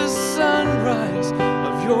see the sunrise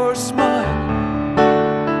of your smile.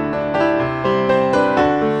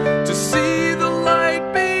 To see the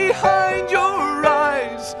light behind your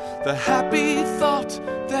eyes, the happy thought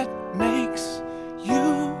that makes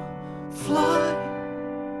you fly.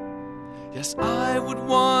 Yes, I would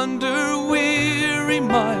wander weary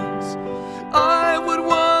miles. I would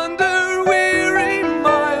wander weary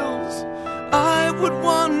miles. I would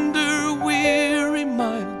wander weary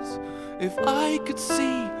miles if I could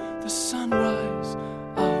see the sunrise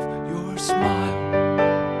of your smile.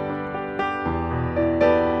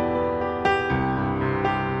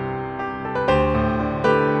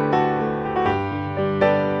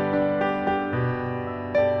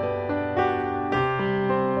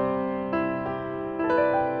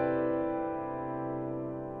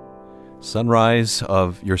 Sunrise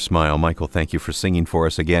of Your Smile. Michael, thank you for singing for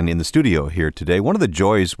us again in the studio here today. One of the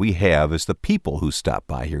joys we have is the people who stop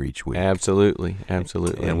by here each week. Absolutely,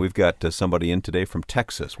 absolutely. And we've got somebody in today from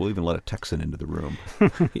Texas. We'll even let a Texan into the room.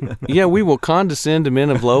 Yeah, we will condescend to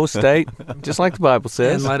men of low estate, just like the Bible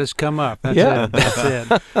says. And let us come up. That's Yeah. it.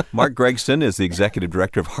 That's it. Mark Gregson is the executive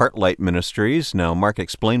director of Heartlight Ministries. Now, Mark,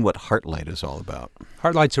 explain what Heartlight is all about.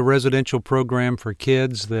 Heartlight's a residential program for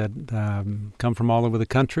kids that come from all over the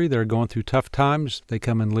country. They're going through tough times. They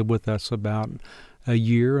come and live with us about a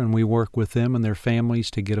year, and we work with them and their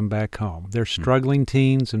families to get them back home. They're struggling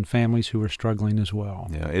teens and families who are struggling as well.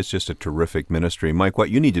 Yeah, it's just a terrific ministry. Mike, what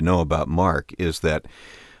you need to know about Mark is that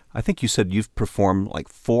I think you said you've performed like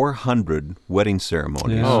 400 wedding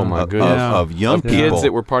ceremonies Yeah. Oh, my goodness. of young Of people. kids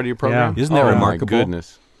that were part of your program? Yeah. Isn't that Oh, remarkable? my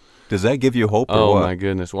goodness. Does that give you hope or Oh, what? my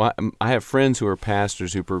goodness. Well, I have friends who are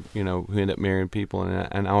pastors who end up marrying people,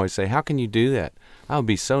 and I always say, how can you do that? I would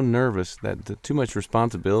be so nervous. Too much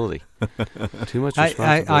responsibility. Too much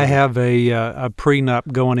responsibility. I have a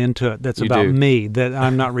prenup going into it that's You about do? me, that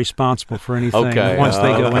I'm not responsible for anything Okay. once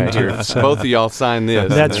they go okay. into Here, it. So both of y'all sign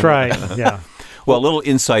this. that's right, yeah. Well, a little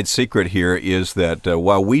inside secret here is that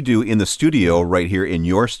while we do in the studio, right here in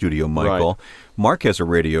your studio, Michael, Mark has a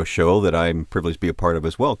radio show that I'm privileged to be a part of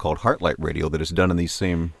as well called Heartlight Radio that is done in these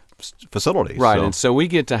same facilities. Right, So- and so we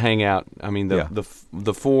get to hang out. I mean,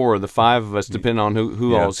 the four or the five of us, depending on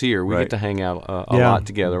who Yeah, all's here, we right. get to hang out a Yeah. lot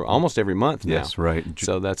together, almost every month now. Yes, right.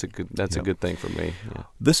 So that's a good thing for me. Yeah.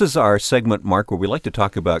 This is our segment, Mark, where we like to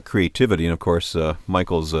talk about creativity. And, of course,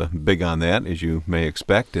 Michael's big on that, as you may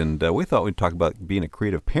expect. And we thought we'd talk about being a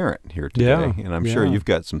creative parent here today. Yeah, And I'm sure yeah. you've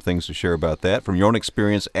got some things to share about that from your own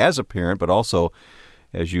experience as a parent, but also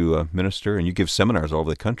as you minister and you give seminars all over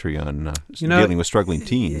the country on dealing with struggling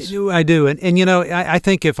teens. I do. And I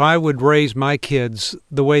think if I would raise my kids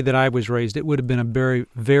the way that I was raised, it would have been a very,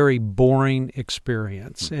 very boring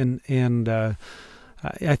experience. And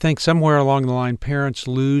I think somewhere along the line, parents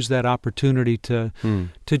lose that opportunity to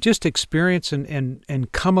just experience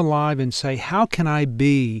and come alive and say, how can I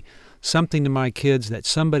be something to my kids that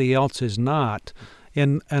somebody else is not,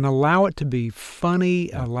 and allow it to be funny,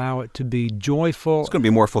 allow it to be joyful. It's going to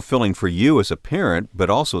be more fulfilling for you as a parent, but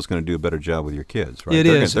also it's going to do a better job with your kids, right?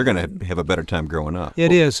 They're going to have a better time growing up.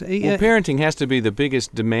 It is. Well, parenting has to be the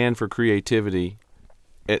biggest demand for creativity.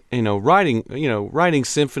 Writing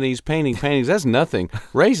symphonies, painting paintings, that's nothing.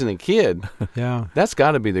 Raising a kid, that's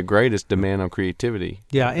got to be the greatest demand on creativity.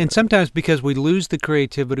 Yeah, and sometimes because we lose the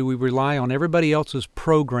creativity, we rely on everybody else's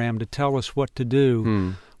program to tell us what to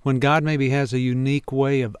do. When God maybe has a unique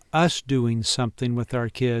way of us doing something with our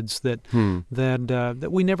kids that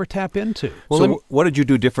we never tap into. Well, so what did you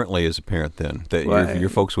do differently as a parent then that your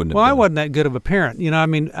folks wouldn't have done? Well, I wasn't that good of a parent,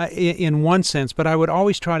 in one sense, but I would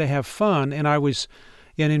always try to have fun, and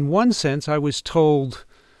in one sense I was told,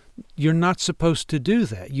 you're not supposed to do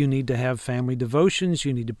that. You need to have family devotions.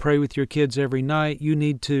 You need to pray with your kids every night. You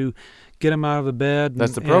need to get them out of the bed.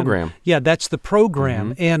 That's the program. That's the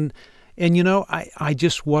program. And I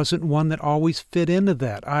just wasn't one that always fit into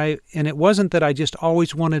that. And it wasn't that I just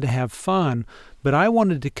always wanted to have fun, but I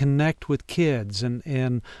wanted to connect with kids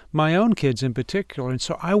and my own kids in particular. And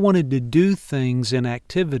so I wanted to do things and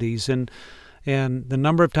activities. And the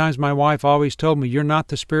number of times my wife always told me, you're not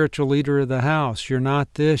the spiritual leader of the house. You're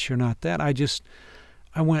not this, you're not that.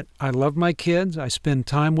 I love my kids. I spend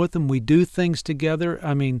time with them. We do things together.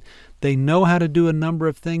 I mean, they know how to do a number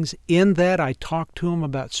of things. In that, I talk to them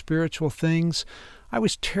about spiritual things. I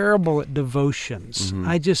was terrible at devotions.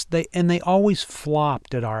 They always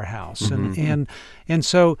flopped at our house. And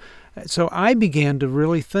so I began to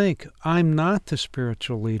really think, I'm not the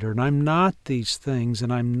spiritual leader, and I'm not these things,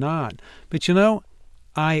 and I'm not. But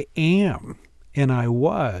I am, and I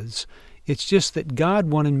was. It's just that God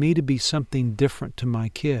wanted me to be something different to my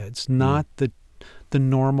kids, not the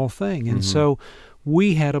normal thing. And so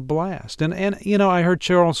we had a blast. And I heard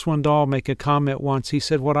Charles Swindoll make a comment once. He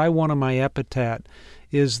said, what I want on my epitaph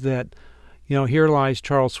is that, here lies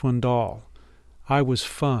Charles Swindoll. I was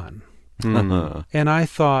fun. And I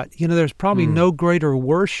thought, there's probably no greater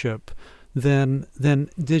worship than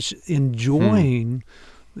this enjoying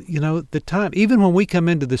the time. Even when we come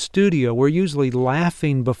into the studio, we're usually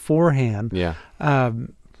laughing beforehand. Yeah.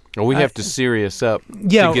 We have to serious up to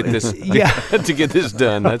get this to get this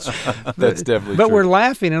done. That's definitely But true. We're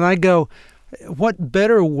laughing, and I go, what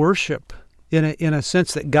better worship in a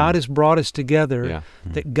sense that God has brought us together,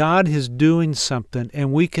 that God is doing something,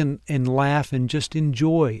 and we can laugh and just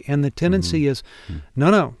enjoy. And the tendency is,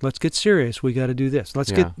 no, let's get serious. We got to do this.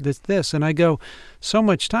 Let's get this. And I go, so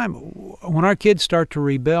much time. When our kids start to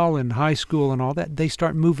rebel in high school and all that, they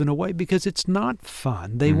start moving away because it's not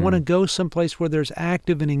fun. They want to go someplace where there's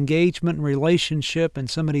active and engagement and relationship and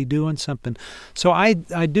somebody doing something. So I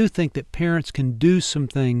do think that parents can do some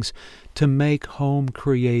things to make home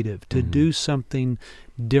creative, to do something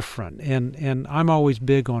different. And I'm always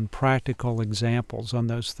big on practical examples on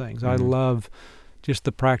those things. I love just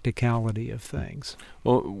the practicality of things.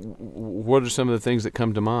 Well, what are some of the things that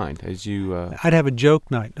come to mind as you... I'd have a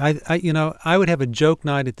joke night. I would have a joke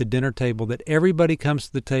night at the dinner table that everybody comes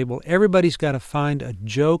to the table. Everybody's got to find a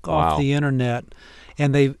joke off the internet,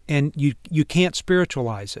 and you can't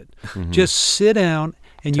spiritualize it. Just sit down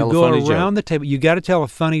and you go around the table. You got to tell a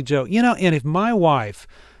funny joke. And if my wife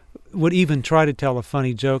would even try to tell a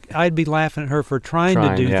funny joke, I'd be laughing at her for trying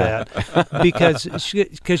to do that because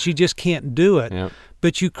she just can't do it. Yep.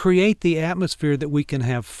 But you create the atmosphere that we can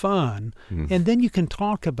have fun, and then you can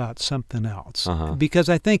talk about something else. Because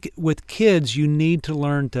I think with kids, you need to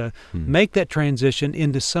learn to make that transition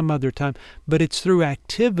into some other time, but it's through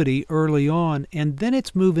activity early on, and then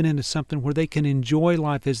it's moving into something where they can enjoy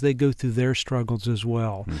life as they go through their struggles as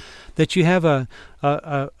well. That you have a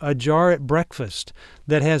jar at breakfast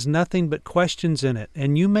that has nothing but questions in it,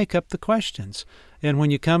 and you make up the questions. And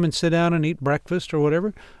when you come and sit down and eat breakfast or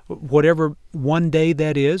whatever one day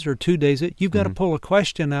that is or 2 days you've got to pull a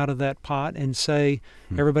question out of that pot and say,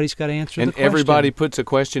 everybody's got to answer the question. And everybody puts a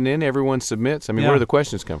question in, everyone submits. I mean, where do the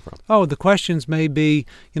questions come from? Oh, the questions may be,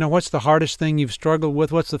 what's the hardest thing you've struggled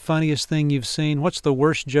with? What's the funniest thing you've seen? What's the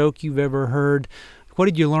worst joke you've ever heard? What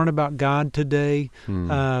did you learn about God today?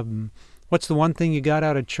 What's the one thing you got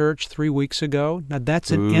out of church 3 weeks ago? Now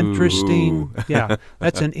that's an interesting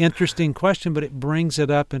question, but it brings it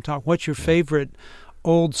up and talk. What's your favorite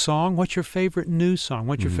old song? What's your favorite new song?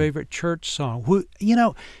 What's your favorite church song?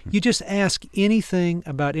 You just ask anything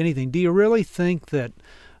about anything. Do you really think that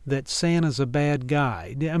that Santa's a bad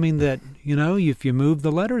guy. I mean, that, if you move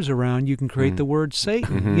the letters around, you can create the word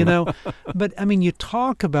Satan, But, I mean, you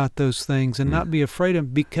talk about those things and not be afraid of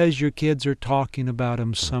them because your kids are talking about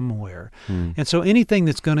them somewhere. And so anything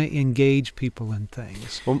that's going to engage people in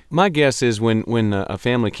things. Well, my guess is when a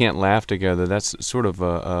family can't laugh together, that's sort of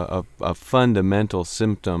a fundamental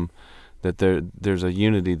symptom that there's a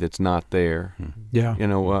unity that's not there. Yeah.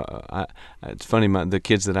 It's funny. The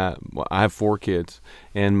kids that I have 4 kids,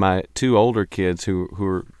 and my 2 older kids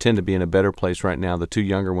who tend to be in a better place right now. The 2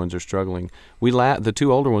 younger ones are struggling. The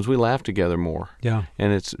 2 older ones, we laugh together more. Yeah.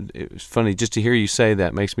 And it's funny just to hear you say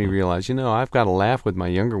that makes me realize, I've got to laugh with my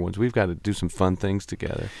younger ones. We've got to do some fun things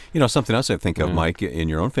together. Something else I think of, Mike, in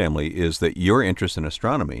your own family is that your interest in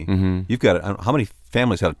astronomy. You've got how many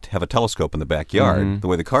families have a telescope in the backyard, the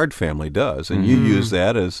way the Card family does, and you use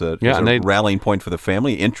that as a rallying point for the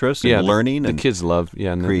family, interest and learning. The kids love,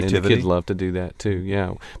 creativity. And the kids love to do that too.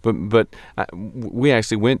 Yeah, but we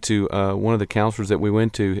actually went to one of the counselors that we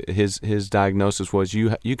went to. His diagnosis was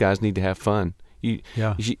you guys need to have fun. She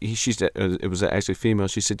said, it was actually female.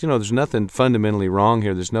 She said, there's nothing fundamentally wrong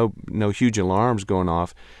here. There's no huge alarms going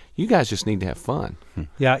off. You guys just need to have fun.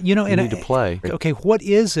 Yeah, you need to play. Okay, what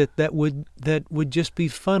is it that would just be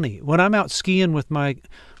funny? When I'm out skiing with my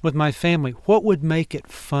family, what would make it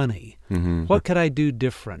funny? What could I do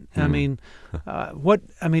different? I mean,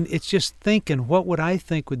 it's just thinking, what would I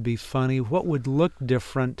think would be funny? What would look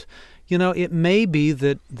different? It may be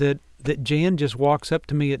that Jan just walks up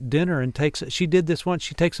to me at dinner and she did this once,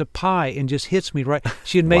 she takes a pie and just hits me right.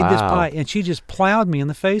 She had made this pie and she just plowed me in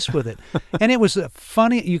the face with it. And it was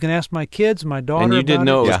funny. You can ask my kids, my daughter and you didn't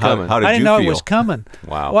know it was coming. How did I didn't you know feel? it was coming.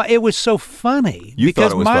 Wow. Well, it was so funny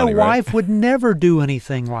because my wife would never do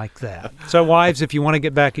anything like that. So wives, if you want to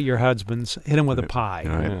get back at your husbands, hit them with a pie.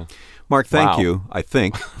 Yeah. Mark, thank you, I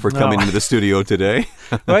think, for coming into the studio today.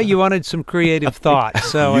 Well, you wanted some creative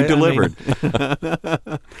thoughts. So you delivered.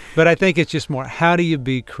 But I think it's just more, how do you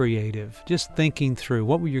be creative? Just thinking through,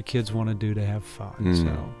 what would your kids want to do to have fun?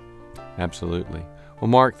 So, absolutely. Well,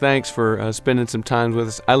 Mark, thanks for spending some time with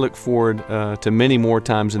us. I look forward to many more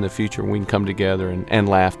times in the future when we can come together and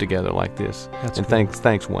laugh together like this. That's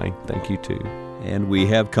thanks, Wayne. Thank you, too. And we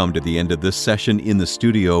have come to the end of this session in the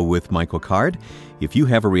studio with Michael Card. If you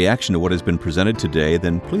have a reaction to what has been presented today,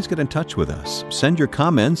 then please get in touch with us. Send your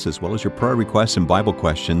comments as well as your prayer requests and Bible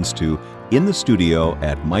questions to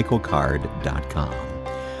inthestudio@michaelcard.com.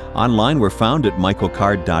 Online, we're found at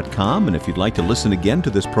michaelcard.com, and if you'd like to listen again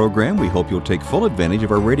to this program, we hope you'll take full advantage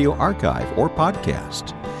of our radio archive or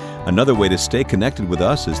podcast. Another way to stay connected with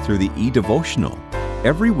us is through the eDevotional.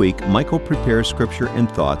 Every week, Michael prepares scripture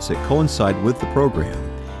and thoughts that coincide with the program.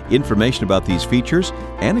 Information about these features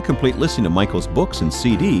and a complete listing of Michael's books and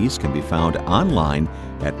CDs can be found online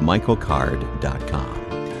at michaelcard.com.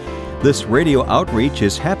 This radio outreach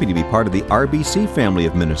is happy to be part of the RBC family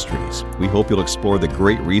of ministries. We hope you'll explore the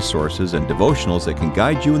great resources and devotionals that can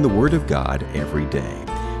guide you in the Word of God every day.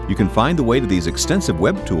 You can find the way to these extensive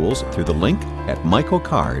web tools through the link at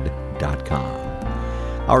michaelcard.com.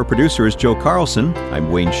 Our producer is Joe Carlson.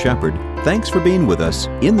 I'm Wayne Shepherd. Thanks for being with us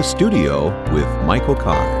in the studio with Michael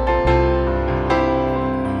Card.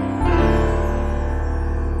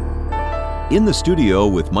 In the Studio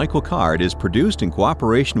with Michael Card is produced in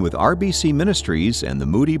cooperation with RBC Ministries and the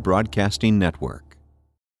Moody Broadcasting Network.